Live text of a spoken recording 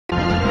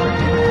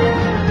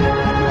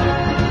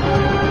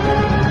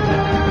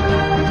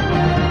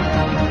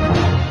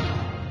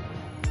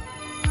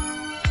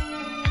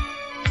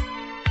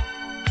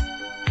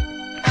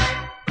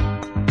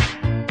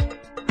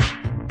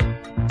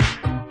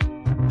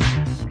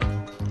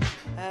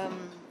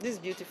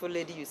beautiful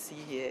lady you see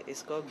here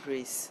is called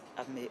Grace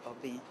Ame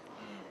Obi.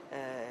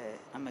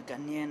 I'm a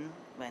Ghanaian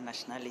by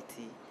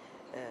nationality.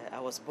 I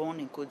was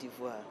born in Cote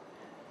d'Ivoire.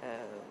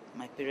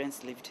 My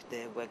parents lived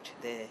there, worked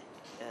there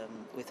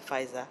with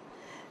Pfizer,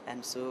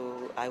 and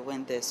so I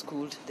went there,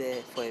 schooled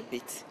there for a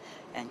bit,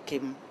 and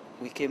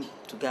we came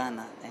to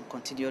Ghana and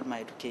continued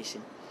my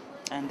education.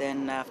 And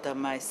then after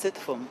my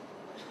sixth form,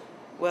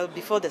 well,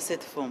 before the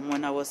sixth form,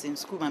 when I was in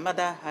school, my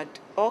mother had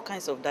all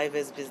kinds of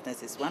diverse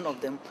businesses. One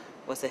of them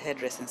was a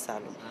hairdressing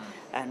salon.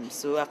 And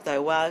so after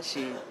a while,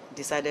 she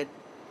decided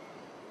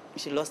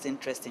she lost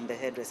interest in the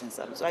hairdressing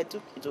salon. So I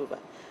took it over.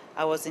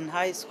 I was in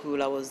high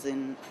school. I was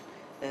in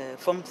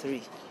Form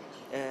 3,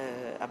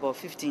 about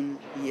 15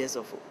 years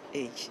of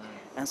age.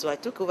 And so I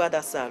took over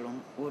that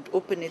salon, would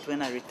open it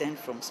when I returned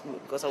from school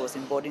because I was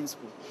in boarding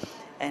school.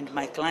 And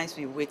my clients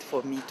will wait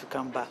for me to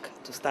come back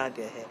to start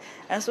their hair.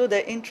 And so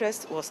the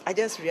interest was, I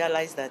just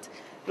realized that,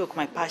 look,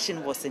 my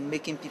passion was in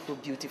making people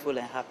beautiful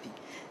and happy.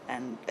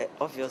 And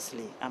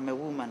obviously, I'm a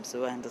woman,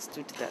 so I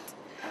understood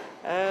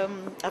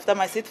that. After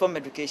my sixth form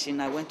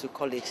education, I went to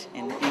college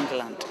in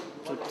England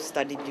to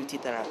study beauty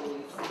therapy.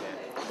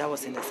 That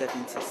was in the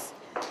 70s.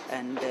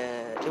 And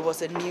it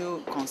was a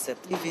new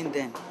concept, even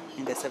then,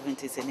 in the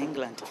 70s in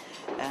England.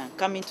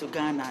 Coming to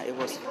Ghana, it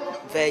was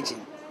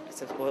virgin.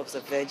 It was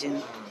a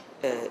virgin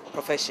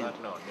profession.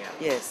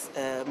 Yes.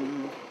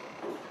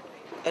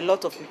 A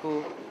lot of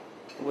people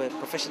were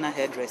professional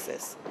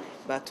hairdressers.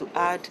 But to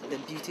add the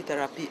beauty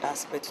therapy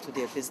aspect to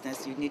their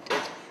business, you needed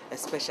a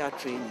special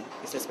training.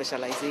 It's a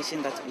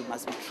specialization that you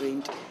must be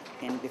trained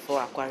in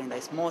before acquiring that.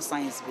 It's more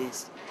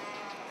science-based,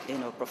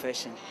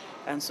 profession.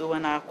 And so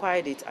when I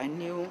acquired it, I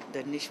knew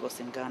the niche was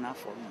in Ghana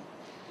for me.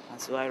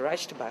 And so I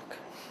rushed back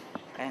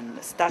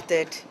and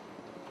started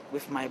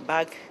with my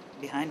bag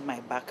behind my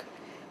back,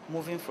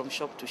 moving from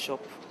shop to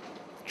shop,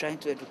 trying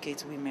to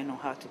educate women on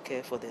how to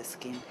care for their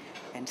skin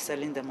and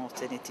selling them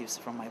alternatives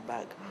from my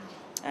bag.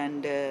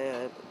 And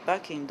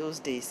back in those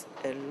days,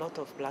 a lot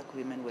of black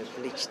women were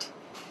bleached.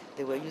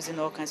 They were using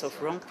all kinds of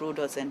wrong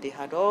products, and they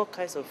had all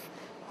kinds of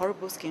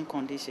horrible skin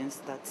conditions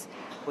that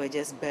were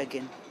just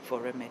begging for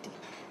remedy.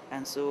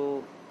 And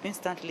so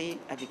instantly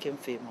I became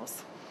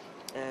famous.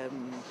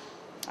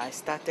 I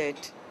started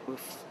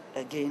with,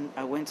 again,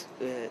 I went,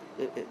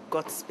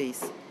 got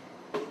space,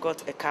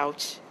 got a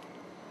couch,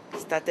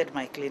 started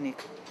my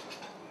clinic.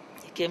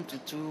 It came to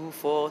 2,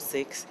 4,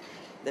 6.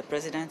 The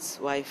president's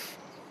wife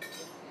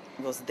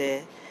was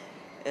there.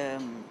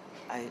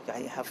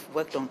 I have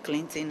worked on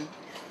Clinton's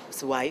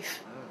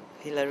wife,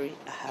 Hillary.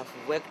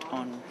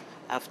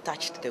 I've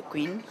touched the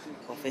Queen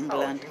of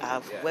England.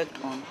 I've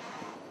worked on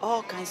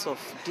all kinds of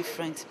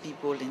different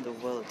people in the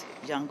world,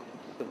 young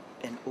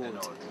and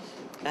old.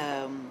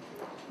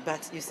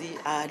 But you see,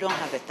 I don't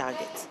have a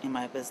target in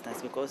my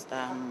business because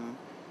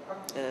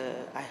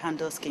I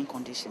handle skin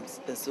conditions.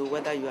 So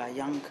whether you are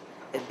young,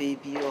 a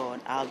baby or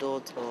an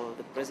adult or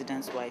the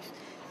president's wife,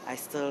 I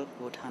still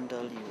would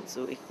handle you.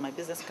 So my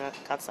business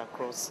cuts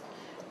across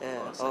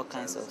all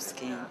kinds of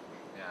skin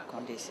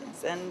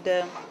conditions. And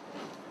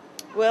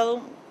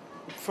well,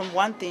 from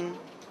one thing,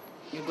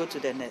 you go to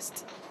the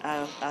next.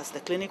 As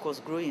the clinic was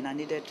growing, I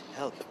needed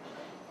help.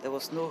 There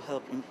was no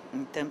help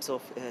in terms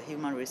of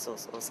human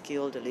resource or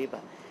skilled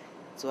labor.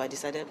 So I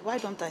decided, why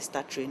don't I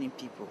start training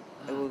people?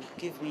 It will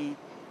give me,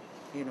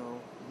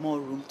 more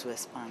room to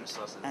expand.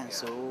 And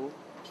so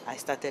I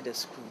started a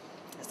school.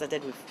 I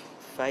started with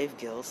 5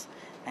 girls,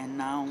 and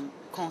now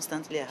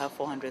constantly I have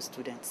 400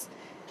 students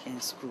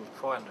in school.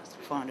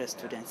 400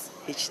 students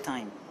each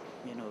time.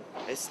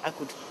 I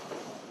could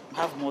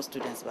have more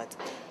students, but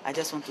I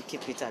just want to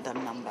keep it at that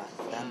number,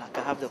 and I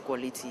can have the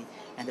quality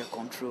and the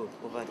control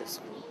over the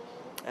school.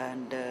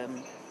 And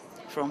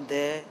from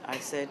there, I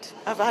said,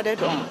 I've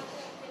added on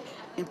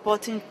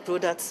importing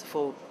products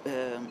for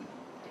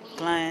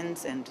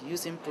clients and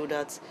using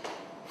products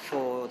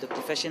for the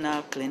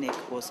professional clinic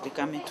was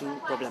becoming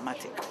too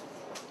problematic.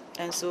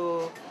 And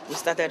so we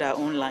started our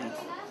own line,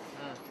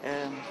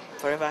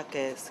 Forever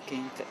Care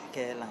Skin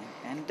Care line.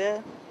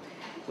 And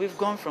we've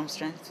gone from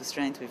strength to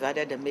strength. We've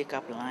added the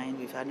makeup line,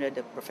 we've added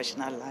the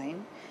professional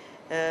line.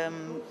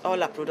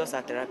 All our products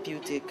are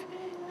therapeutic,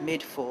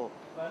 made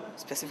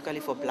specifically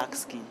for black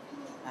skin.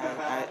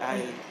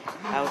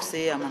 I would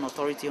say I'm an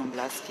authority on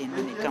black skin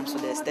when it comes to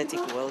the aesthetic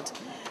world,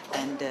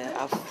 and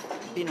I've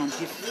been on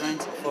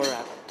different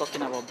fora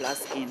talking about black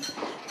skin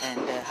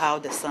and how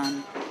the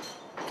sun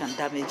can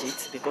damage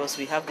it, because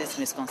we have this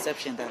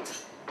misconception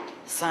that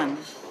sun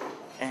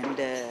and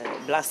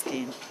black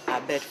skin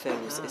are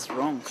bedfellows. It's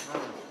wrong.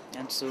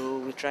 And so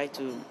we try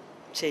to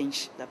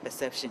change that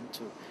perception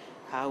to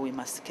how we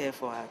must care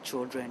for our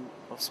children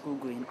of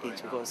school-going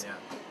age, because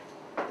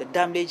the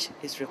damage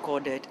is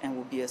recorded and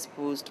will be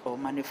exposed or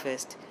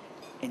manifest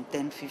in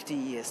 10,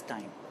 15 years'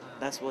 time.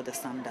 That's what the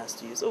sun does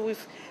to you. So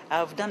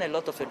I've done a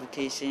lot of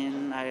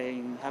education.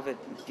 I have a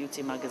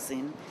beauty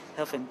magazine,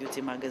 health and beauty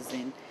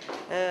magazine.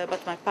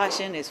 But my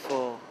passion is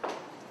for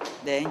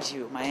the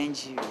NGO, my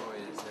NGO.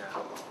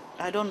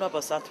 I don't know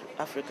about South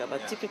Africa,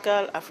 but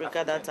typical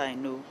Africa that I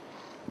know,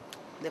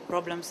 the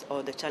problems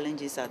or the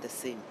challenges are the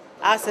same.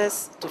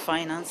 Access to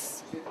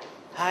finance,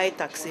 high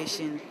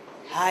taxation,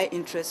 high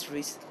interest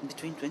rates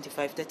between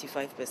 25,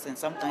 35%,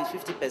 sometimes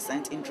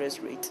 50%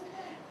 interest rate.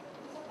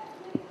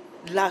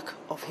 Lack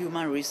of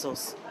human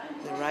resource,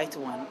 the right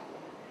one.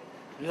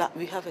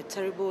 We have a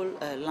terrible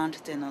land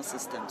tenure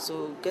system,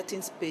 so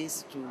getting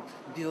space to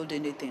build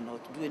anything or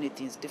to do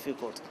anything is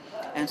difficult.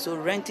 And so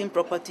renting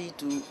property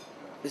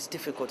is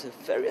difficult, it's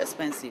very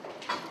expensive.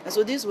 And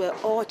so these were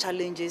all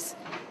challenges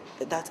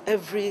that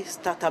every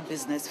startup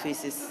business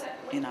faces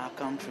in our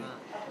country.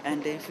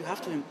 And if you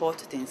have to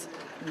import things,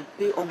 you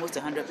pay almost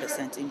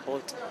 100%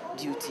 import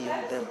duty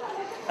on them.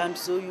 And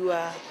so you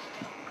are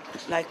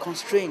like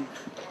constrained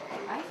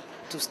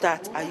to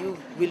start. Are you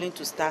willing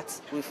to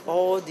start with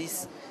all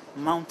these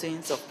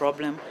mountains of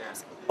problems,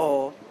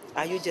 or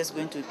are you just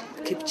going to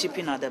keep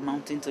chipping at the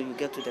mountain till you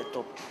get to the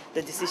top?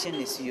 The decision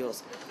is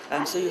yours.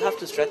 So you have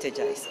to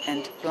strategize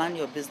and plan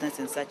your business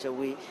in such a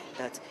way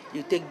that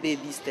you take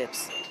baby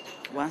steps,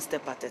 one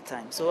step at a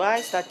time. So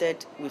I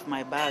started with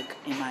my bag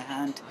in my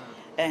hand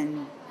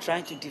and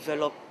trying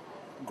to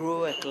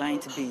grow a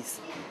client base,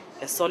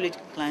 a solid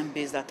client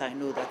base that I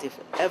know that if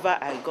ever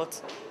I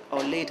got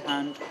or laid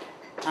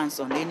hands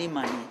on any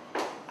money,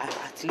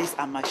 at least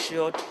I'm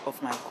assured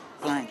of my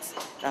clients,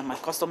 that my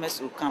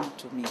customers will come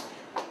to me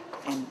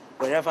and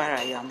wherever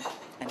I am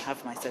and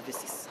have my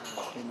services.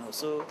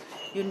 So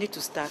you need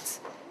to start,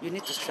 you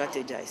need to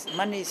strategize.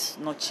 Money is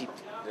not cheap,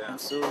 and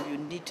so you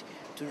need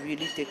to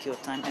really take your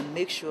time and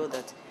make sure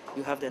that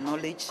you have the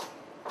knowledge,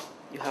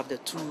 you have the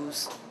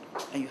tools,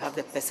 and you have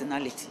the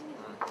personality,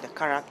 the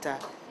character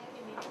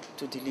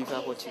to deliver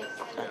what you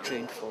are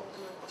trained for.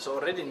 So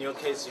already in your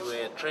case, you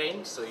were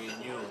trained, so you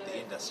knew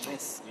the industry.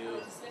 Yes.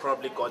 You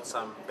probably got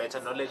some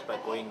better knowledge by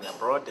going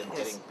abroad and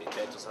getting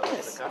there to South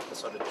Africa,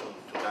 sorry,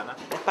 to Ghana.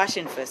 The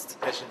passion first.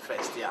 Passion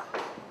first, yeah.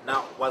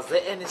 Now, was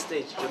there any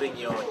stage during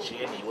your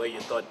journey where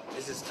you thought,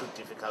 this is too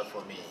difficult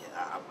for me,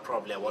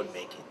 probably I won't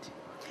make it?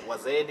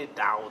 Was there any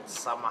doubt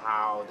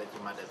somehow that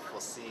you might have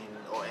foreseen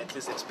or at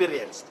least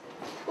experienced?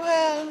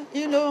 Well,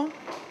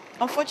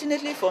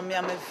 unfortunately for me,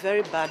 I'm a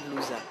very bad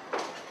loser.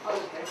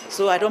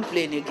 So I don't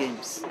play any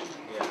games.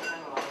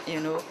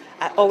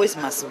 I always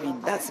must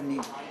win. That's me.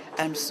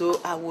 And so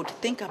I would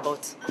think a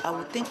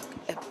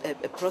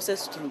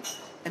process through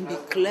and be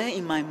clear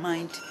in my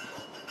mind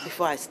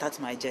before I start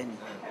my journey.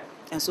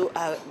 And so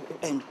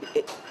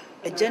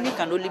a journey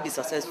can only be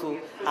successful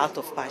out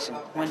of passion.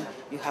 When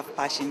you have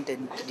passion,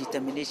 then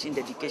determination,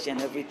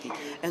 dedication, everything.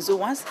 And so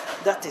once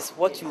that is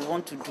what you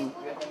want to do,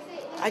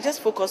 I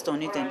just focused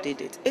on it and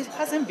did it. It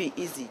hasn't been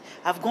easy.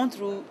 I've gone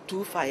through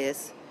 2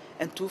 fires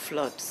and 2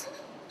 floods.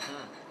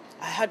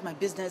 I had my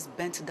business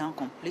bent down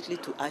completely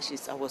to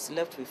ashes. I was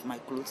left with my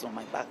clothes on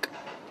my back.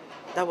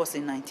 That was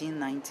in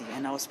 1990,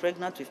 and I was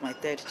pregnant with my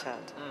 3rd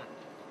child.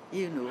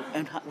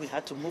 And we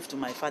had to move to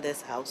my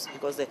father's house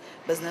because the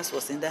business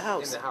was in the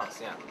house. In the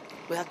house, yeah.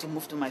 We had to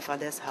move to my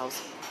father's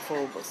house for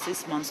about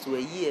 6 months to a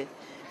year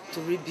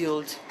to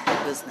rebuild the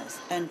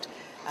business. And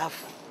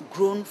I've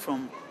grown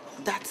from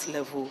that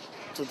level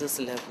to this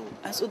level.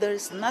 And so there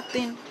is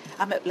nothing,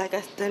 like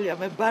I tell you,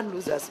 I'm a bad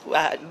loser.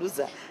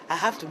 I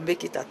have to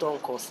make it at all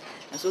costs.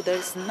 And so there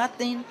is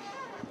nothing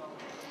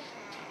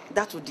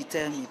that would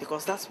deter me,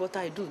 because that's what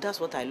I do. That's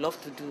what I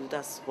love to do.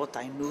 That's what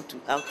I know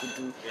how to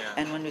do. Yeah.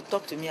 And when you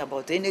talk to me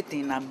about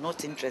anything, I'm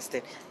not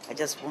interested. I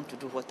just want to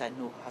do what I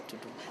know how to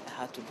do and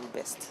how to do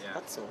best. Yeah.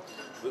 That's all.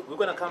 We're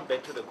going to come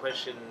back to the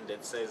question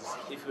that says,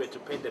 if you were to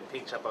paint a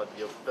picture about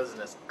your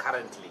business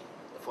currently,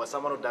 for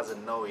someone who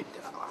doesn't know it,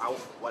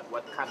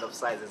 what kind of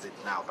size is it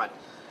now? But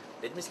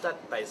let me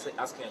start by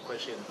asking a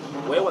question.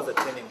 Where was the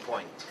turning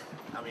point?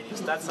 I mean, you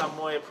start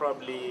somewhere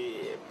probably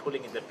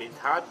pulling it a bit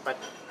hard, but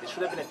there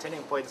should have been a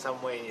turning point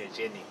somewhere in your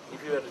journey.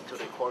 If you were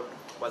to recall,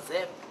 was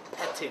there a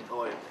pattern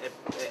or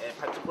a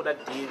particular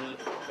deal,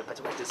 a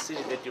particular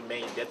decision that you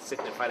made that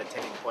signified a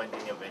turning point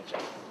in your venture?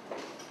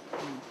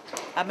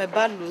 I'm a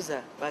bad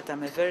loser, but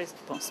I'm a very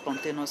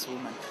spontaneous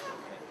woman.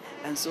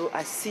 And so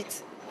I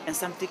sit and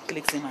something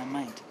clicks in my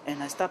mind,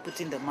 and I start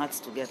putting the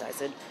maths together. I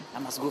said, I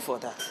must go for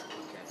that.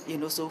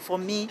 So for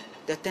me,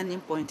 the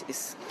turning point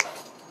is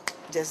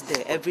just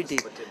there every day.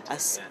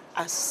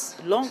 As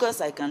long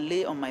as I can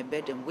lay on my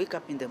bed and wake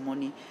up in the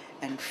morning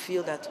and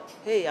feel that,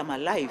 hey, I'm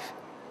alive,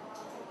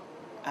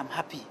 I'm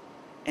happy.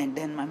 And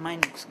then my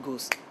mind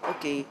goes,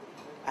 okay,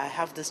 I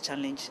have this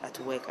challenge at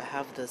work, I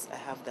have this, I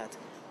have that.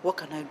 What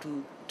can I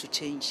do to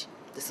change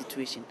the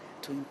situation,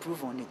 to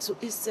improve on it? So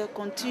it's a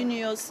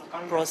continuous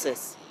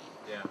process.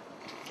 Yeah.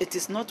 It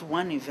is not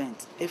one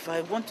event. If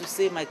I want to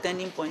say my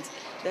turning points,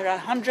 there are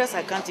hundreds,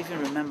 I can't even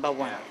remember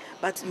one.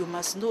 But you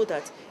must know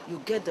that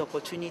you get the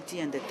opportunity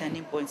and the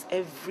turning points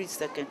every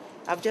second.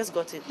 I've just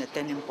got it, the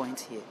turning point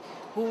here.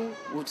 Who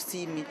would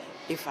see me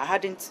if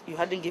you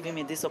hadn't given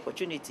me this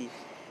opportunity?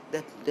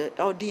 The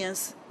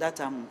audience that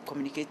I'm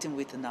communicating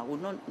with now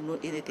would not know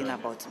anything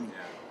about me.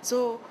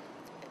 So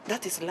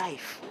that is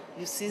life.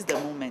 You seize the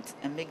moment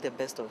and make the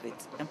best of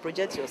it and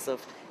project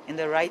yourself in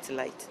the right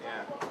light.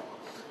 Yeah.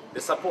 The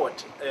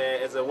support,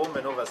 as a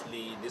woman,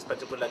 obviously, in this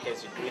particular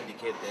case, you do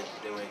indicate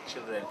that there were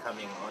children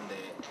coming on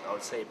the, I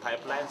would say,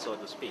 pipeline, so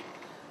to speak.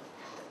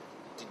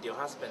 Did your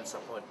husband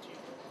support you?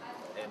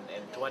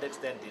 And to what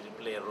extent did he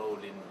play a role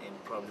in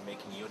probably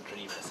making your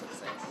dream a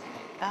success?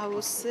 I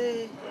would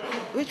say,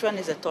 which one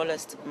is the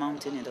tallest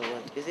mountain in the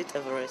world? Is it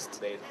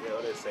Everest? They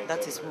always say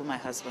That is who my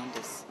husband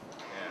is.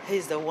 Yeah.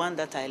 He's the one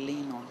that I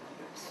lean on.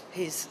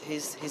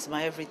 He's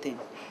my everything.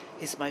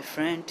 He's my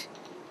friend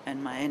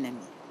and my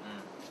enemy.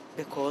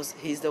 Because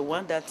he's the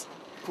one that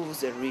pulls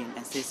the rein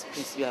and says,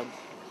 please, you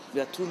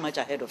are too much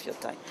ahead of your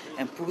time,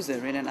 and pulls the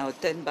rein, and I'll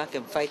turn back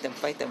and fight and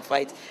fight and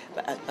fight,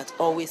 but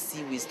always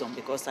see wisdom,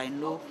 because I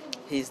know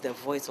he's the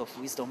voice of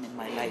wisdom in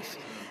my life.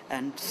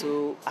 And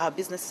so our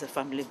business is a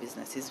family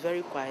business. He's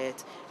very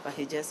quiet, but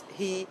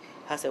he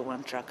has a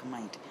one-track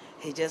mind.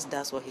 He just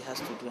does what he has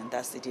to do, and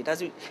that's it.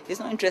 He's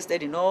not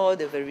interested in all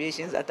the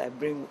variations that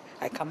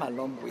I come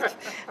along with.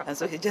 And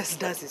so he just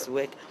does his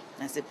work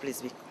and say,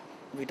 please,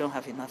 we don't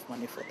have enough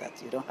money for that.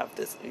 You don't have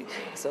this.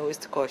 He's always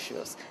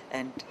cautious.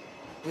 And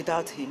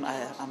without him,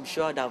 I'm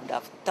sure that I would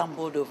have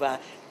tumbled over,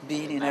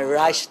 being in a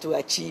rush to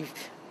achieve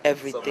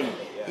everything.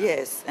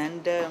 Yes.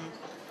 And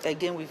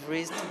again,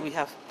 we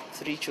have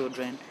 3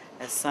 children,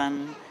 a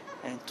son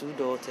and 2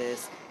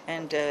 daughters,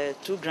 and 2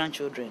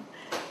 grandchildren.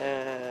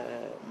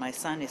 My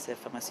son is a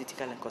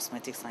pharmaceutical and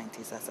cosmetic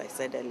scientist, as I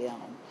said earlier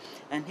on,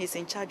 and he's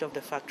in charge of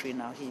the factory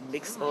now. He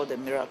makes all the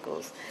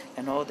miracles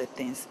and all the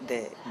things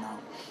there now.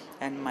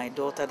 And my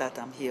daughter that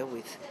I'm here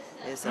with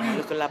is a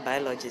molecular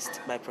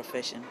biologist by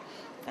profession,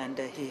 and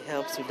he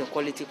helps with the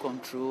quality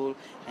control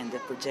and the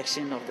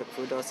projection of the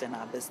products and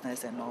our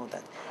business and all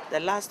that. The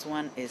last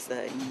one is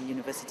in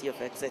University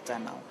of Exeter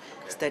now,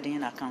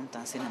 studying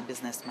accountancy and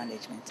business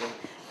management.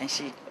 And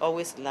she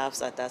always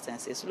laughs at us and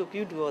says, look,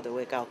 you do all the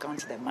work, I'll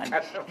count the money.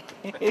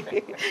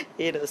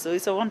 So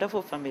it's a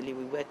wonderful family.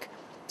 We work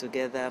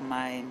together.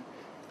 My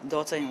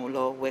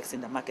daughter-in-law works in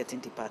the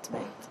marketing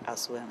department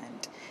as well.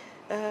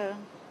 And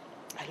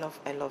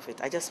I love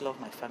it. I just love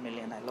my family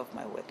and I love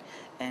my work.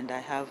 And I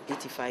have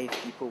 85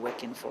 people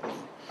working for me.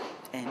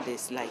 And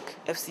it's like,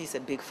 FC is a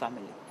big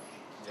family.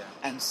 Yeah.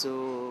 And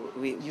so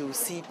you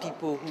see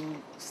people who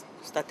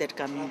started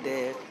coming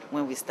there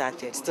when we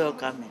started, still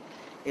coming.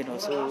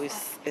 So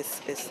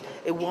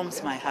it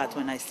warms my heart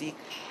when I see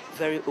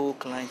very old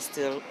clients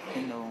still,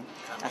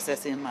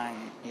 accessing my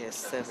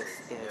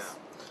service. Yes.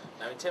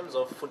 Yeah. Now, in terms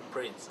of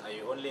footprints, are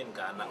you only in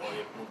Ghana or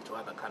you've moved to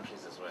other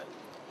countries as well?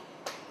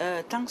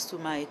 Thanks to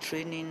my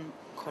training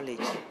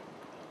college,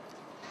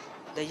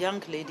 the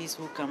young ladies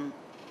who come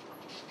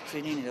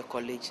training in the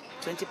college,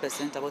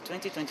 20%, about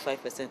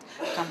 20-25%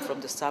 come from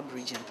the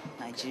sub-region,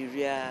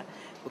 Nigeria,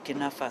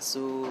 Burkina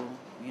Faso,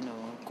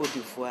 Cote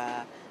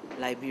d'Ivoire,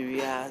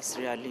 Liberia,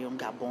 Sierra Leone,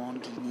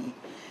 Gabon, Guinea,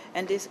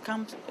 and they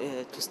come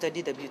to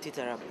study the beauty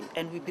therapy.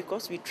 And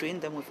because we train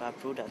them with our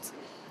products,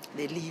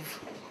 they live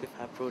with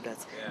our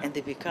products, and they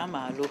become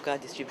our local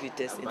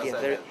distributors. In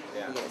their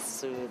yes,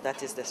 so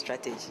that is the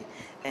strategy.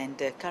 And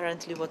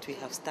currently what we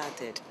have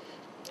started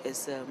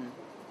is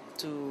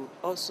to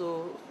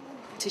also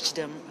teach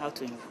them how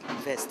to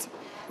invest.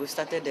 We've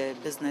started a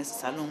business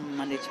salon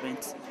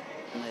management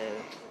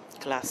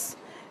class,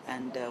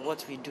 and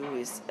what we do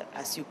is,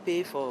 as you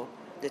pay for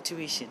the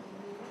tuition,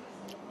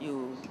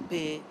 you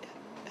pay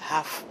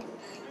half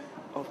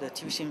of the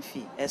tuition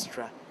fee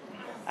extra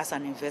as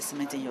an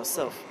investment in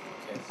yourself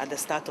at the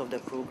start of the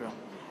program.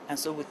 And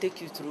so we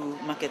take you through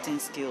marketing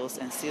skills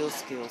and sales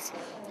skills.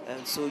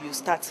 So you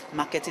start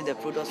marketing the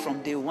products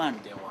from day one.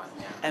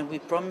 And we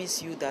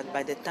promise you that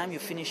by the time you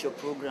finish your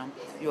program,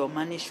 your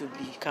money should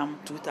become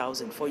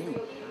 2,000 for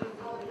you.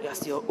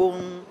 As your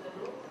own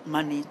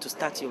money to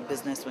start your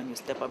business when you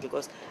step up,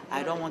 because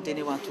I don't want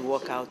anyone to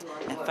walk out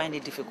and find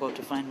it difficult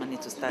to find money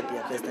to start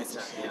their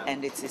business.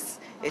 And it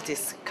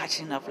is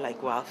catching up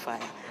like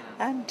wildfire.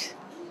 And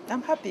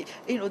I'm happy.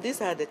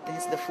 These are the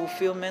things, the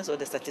fulfillments or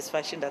the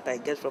satisfaction that I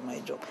get from my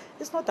job.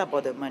 It's not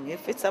about the money.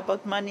 If it's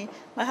about money,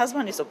 my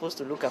husband is supposed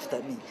to look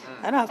after me.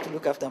 I don't have to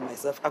look after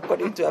myself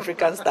according to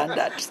African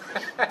standards.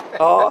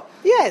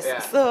 Yes. Yeah.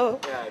 So,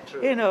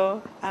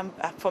 true.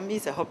 For me,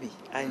 it's a hobby.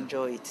 I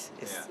enjoy it.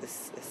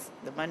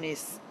 The money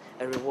is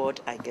a reward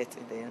I get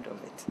in the end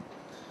of it.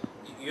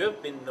 You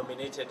have been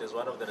nominated as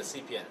one of the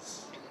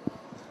recipients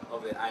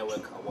of the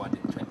iwec Award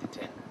in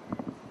 2010.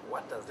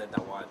 What does that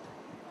award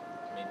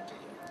mean to you?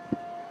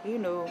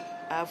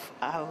 I've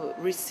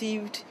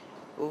received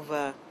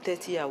over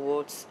 30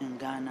 awards in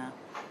Ghana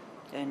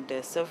and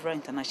several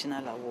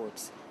international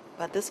awards.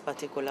 But this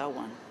particular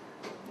one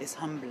is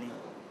humbling.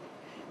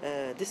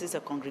 This is a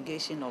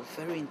congregation of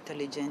very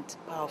intelligent,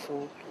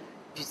 powerful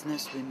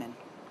businesswomen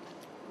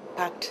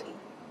packed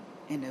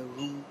in a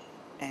room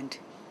and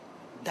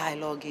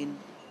dialoguing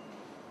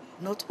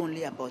not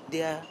only about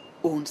their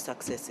own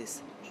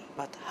successes,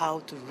 but how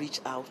to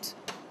reach out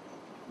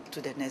to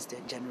the next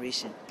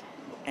generation.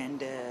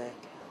 And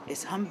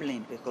it's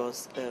humbling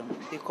because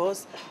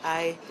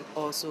I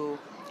also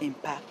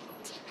impact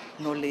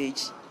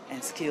knowledge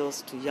and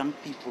skills to young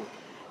people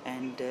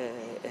and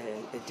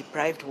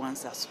deprived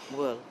ones as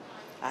well.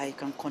 I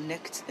can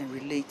connect and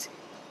relate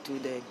to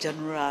the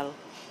general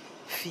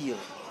feel,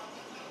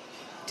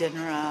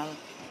 general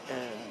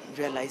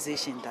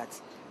realization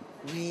that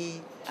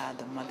we are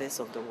the mothers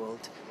of the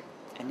world.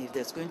 And if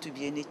there's going to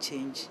be any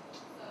change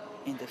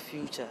in the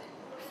future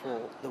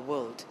for the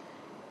world,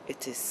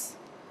 it is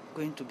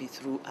going to be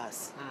through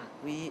us.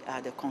 We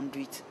are the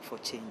conduit for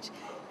change,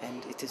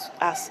 and it is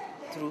us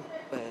through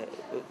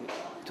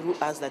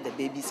us that the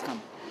babies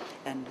come.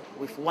 And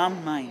with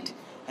one mind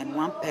and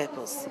one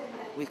purpose,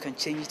 we can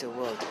change the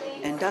world.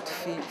 And that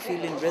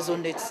feeling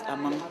resonates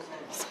among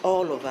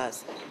all of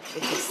us.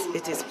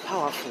 It is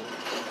powerful.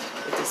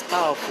 It is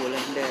powerful,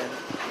 and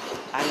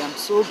I am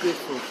so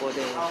grateful for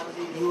the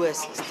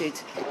U.S.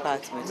 State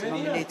Department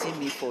nominating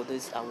me for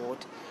this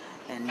award.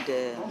 And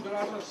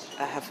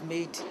I have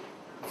made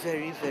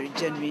very, very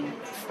genuine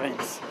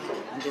friends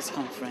in this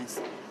conference.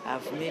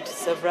 I've made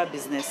several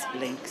business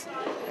links.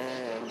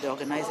 The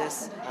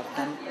organizers have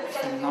done a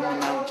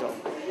phenomenal job.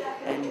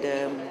 And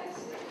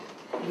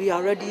we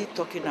are already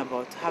talking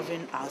about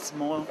having a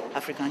small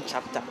African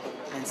chapter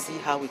and see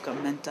how we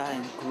can mentor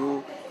and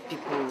grow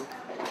people,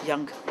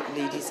 young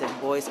ladies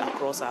and boys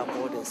across our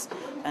borders.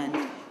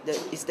 And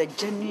it's the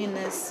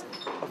genuineness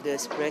of the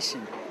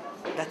expression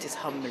that is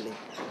humbling.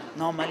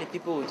 Normally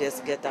people will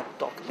just get up,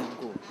 talk and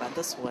go, but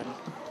this one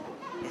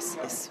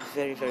is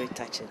very, very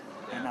touching,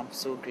 and I'm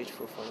so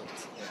grateful for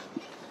it.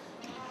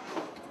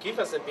 Give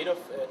us a bit of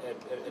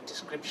a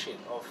description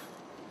of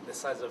the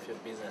size of your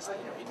business,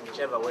 in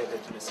whichever way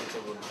that you are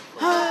suitable.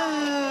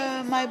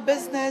 My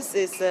business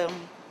is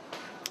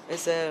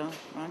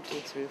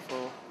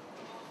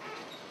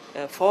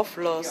 4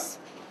 floors.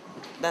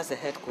 That's the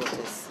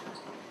headquarters,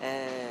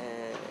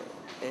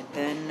 and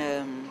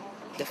then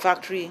the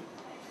factory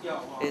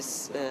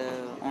is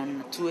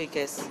on 2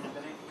 acres,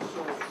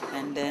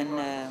 and then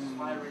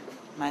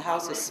my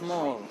house is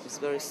small. It's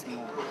very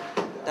small.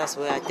 That's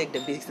where I take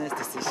the business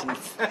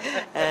decisions.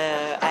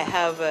 I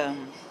have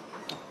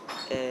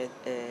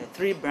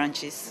 3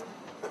 branches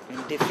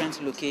in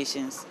different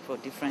locations for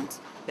different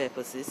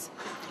purposes,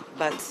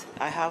 but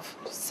I have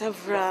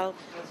several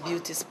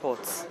beauty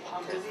spots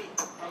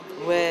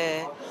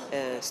where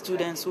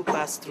students who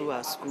pass through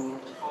our school,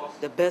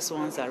 the best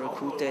ones are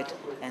recruited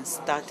and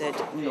started.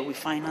 We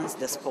finance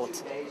the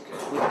spot.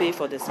 We pay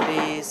for the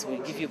space, we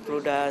give you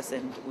products,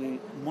 and we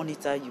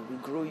monitor you, we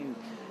grow you,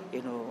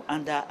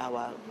 under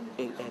our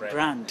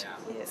brand.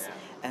 Yes.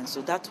 And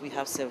so that we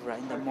have several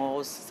in the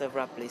malls,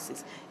 several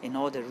places in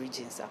all the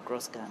regions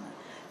across Ghana.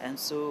 And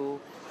so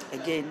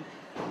again,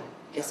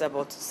 it's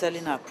about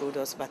selling our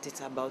products, but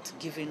it's about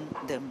giving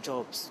them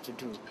jobs to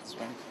do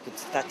and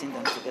starting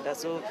them together.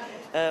 So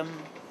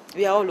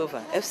we are all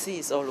over. FC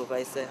is all over.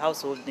 It's a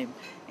household name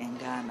in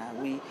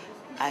Ghana.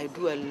 I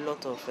do a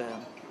lot of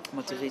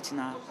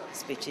motivational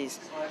speeches.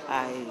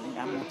 I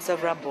am on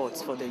several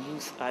boards for the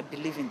youth. I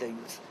believe in the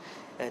youth.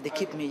 They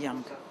keep me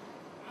young.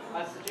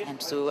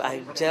 And so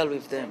I gel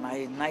with them,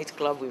 I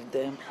nightclub with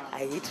them,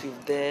 I eat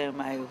with them,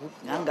 I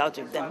hang out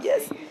with them.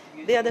 Yes,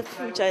 they are the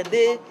future.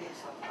 They,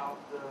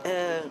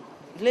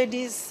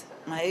 ladies,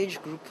 my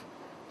age group,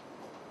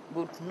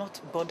 would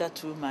not bother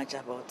too much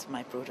about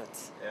my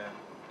products. Yeah.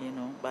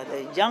 But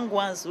the young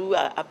ones who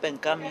are up and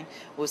coming,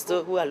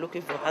 who are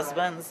looking for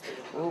husbands,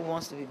 who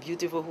wants to be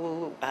beautiful,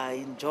 who are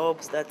in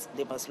jobs that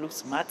they must look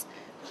smart,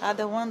 are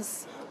the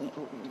ones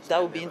that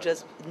will be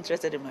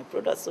interested in my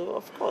products. So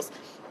of course,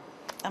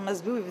 I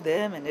must be with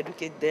them and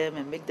educate them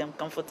and make them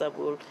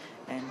comfortable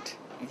and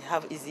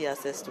have easy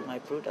access to my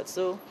products.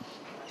 So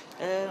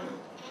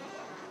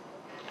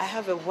I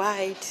have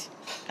I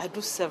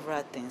do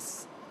several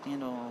things.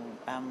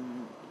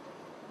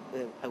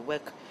 I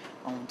work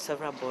on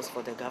several boards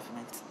for the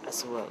government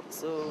as well.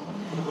 So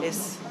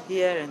it's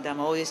here, and I'm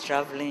always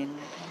traveling,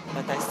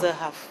 but I still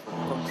have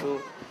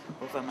control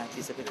over my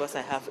business because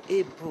I have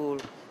able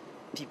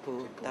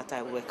people that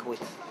I work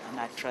with and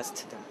I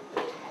trust them.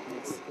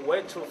 Yes.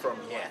 Where to from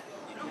here?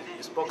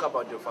 You spoke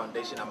about your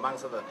foundation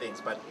amongst other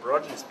things, but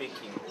broadly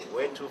speaking,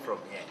 where to from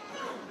here?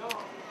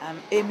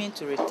 I'm aiming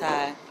to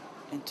retire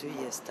in 2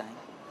 years' time,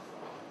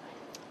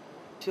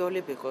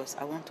 purely because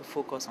I want to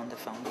focus on the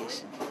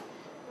foundation.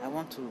 I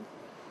want to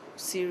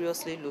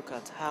seriously look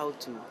at how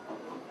to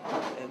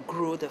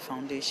grow the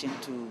foundation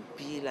to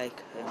be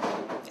like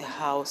a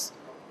house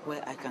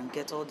where I can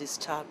get all these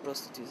child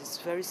prostitutes. It's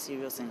very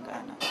serious in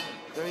Ghana.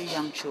 Very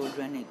young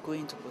children go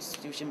into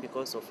prostitution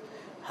because of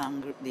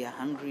they are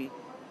hungry,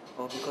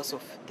 or because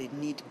of they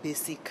need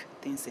basic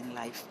things in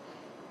life.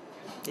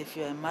 If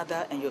you're a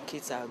mother and your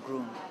kids are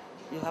grown,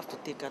 you have to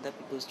take other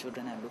people's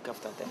children and look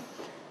after them.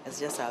 It's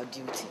just our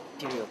duty,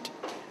 period.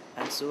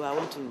 And so I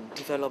want to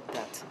develop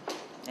that.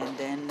 And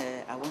then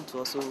I want to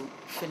also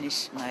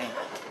finish my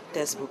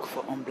textbook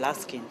on black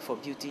skin for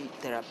beauty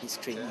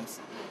therapist trainings.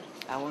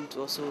 I want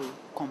to also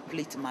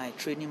complete my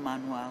training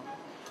manual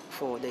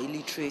for the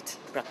illiterate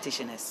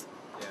practitioners,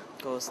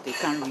 because they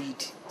can't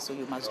read, so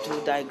you must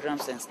do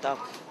diagrams and stuff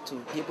to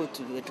be able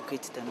to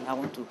educate them. I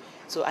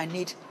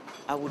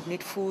would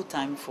need full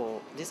time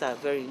for these. Are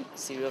very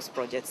serious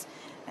projects,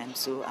 and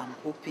so I'm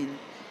hoping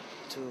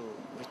to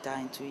retire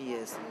in 2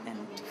 years and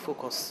to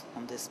focus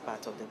on this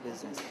part of the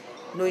business,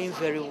 knowing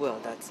very well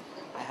that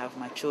I have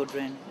my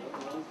children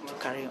to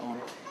carry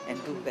on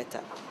and do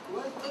better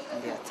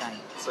in their time.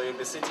 So you'll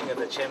be sitting as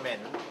the chairman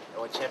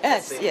or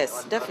chairperson?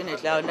 Yes,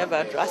 definitely. I'll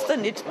never. I still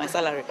need my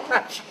salary.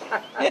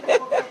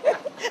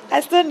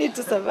 I still need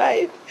to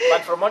survive.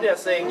 But from what you're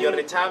saying, your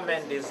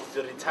retirement is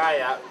to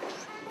retire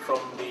from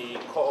the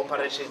core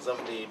operations of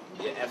the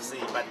FC,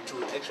 but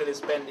to actually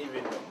spend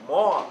even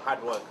more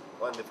hard work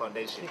on the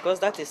foundation. Because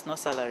that is not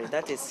salary,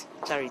 that is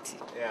charity.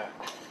 Yeah.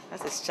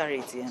 That is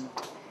charity, and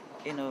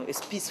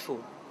it's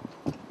peaceful.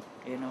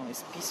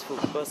 It's peaceful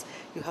because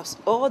you have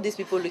all these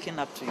people looking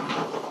up to you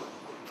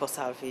for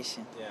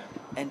salvation. Yeah.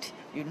 And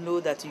you know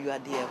that you are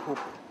their hope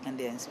and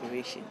their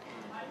inspiration.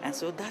 And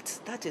so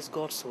that is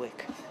God's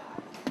work.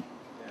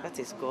 Yeah. That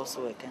is God's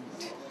work.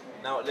 And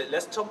now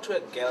let's talk to a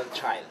girl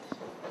child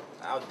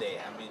out there.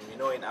 I mean,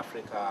 in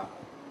Africa,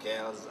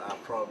 girls are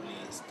probably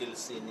still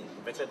seen in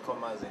inverted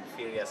commas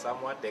inferior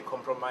somewhat. They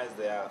compromise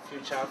their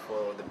future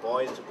for the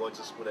boys to go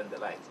to school and the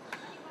likes.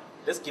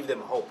 Let's give them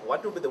hope.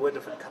 What would be the word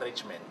of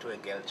encouragement to a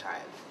girl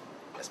child,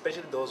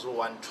 especially those who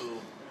want to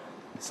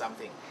be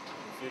something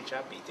in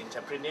future, be it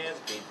entrepreneurs,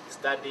 be it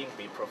studying,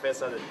 be it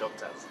professors and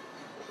doctors,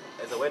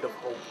 as a word of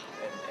hope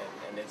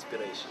and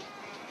inspiration?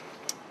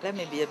 Let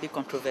me be a bit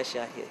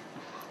controversial here.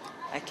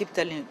 I keep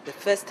telling you, the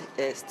first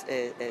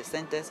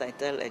sentence I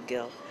tell a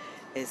girl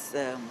is,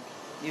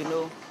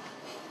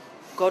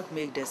 God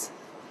made us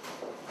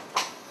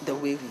the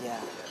way we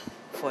are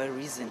for a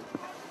reason.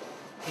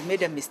 He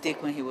made a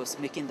mistake when he was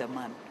making the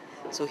man.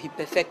 So he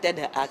perfected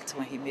the act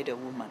when he made a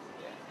woman.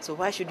 So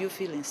why should you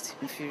feel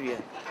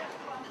inferior?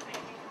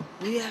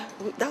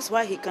 That's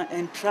why he can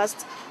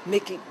entrust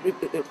making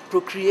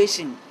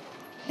procreation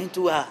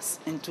into us,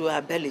 into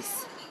our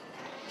bellies.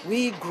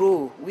 We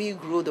grow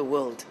the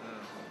world.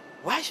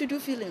 Why should you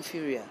feel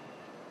inferior?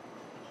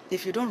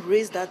 If you don't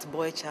raise that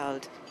boy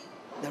child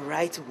the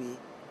right way,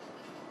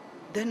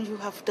 then you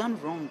have done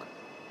wrong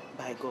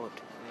by God.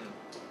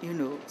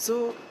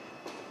 So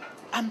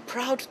I'm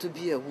proud to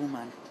be a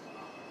woman.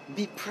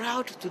 Be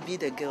proud to be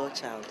the girl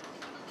child.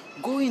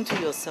 Go into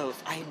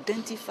yourself.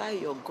 Identify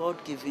your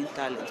God-given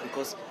talent,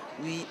 because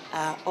we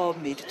are all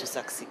made to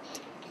succeed.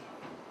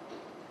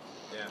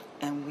 Yeah.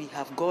 And we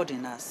have God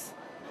in us.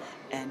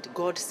 And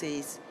God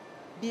says,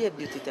 be a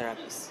beauty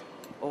therapist,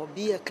 or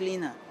be a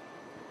cleaner,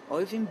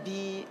 or even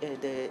be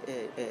the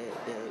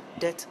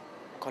debt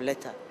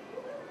collector.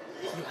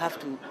 You have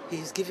to.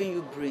 He's giving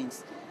you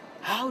brains.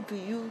 How do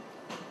you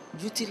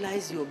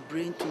utilize your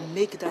brain to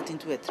make that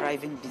into a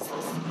thriving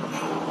business?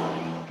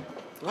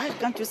 Why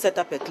can't you set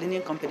up a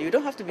cleaning company? You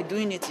don't have to be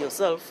doing it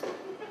yourself.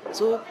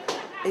 So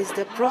it's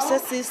the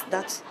processes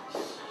that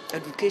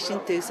education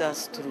takes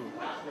us through,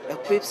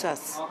 equips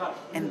us,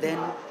 and then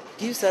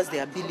gives us the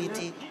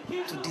ability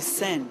to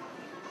discern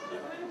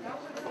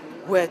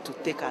where to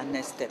take our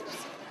next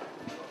steps.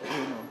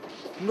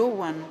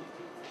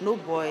 No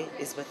boy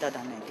is better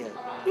than a girl.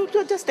 You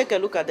just take a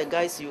look at the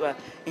guys you are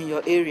in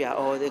your area,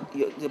 or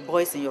the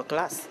boys in your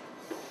class.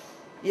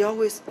 The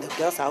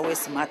girls are always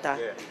smarter.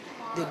 Yeah.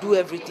 They do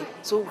everything.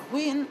 So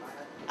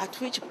at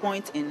which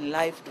point in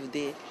life do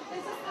they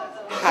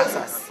pass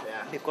us?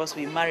 Yeah. Because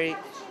we marry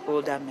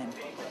older men.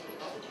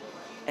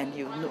 And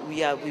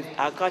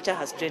our culture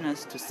has trained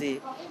us to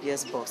say,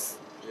 yes, boss.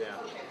 Yeah.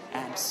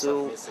 And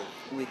so Submissive.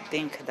 we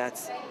think that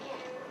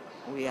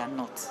we are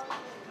not.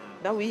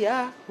 That we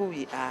are who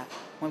we are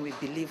when we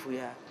believe we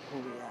are who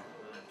we are.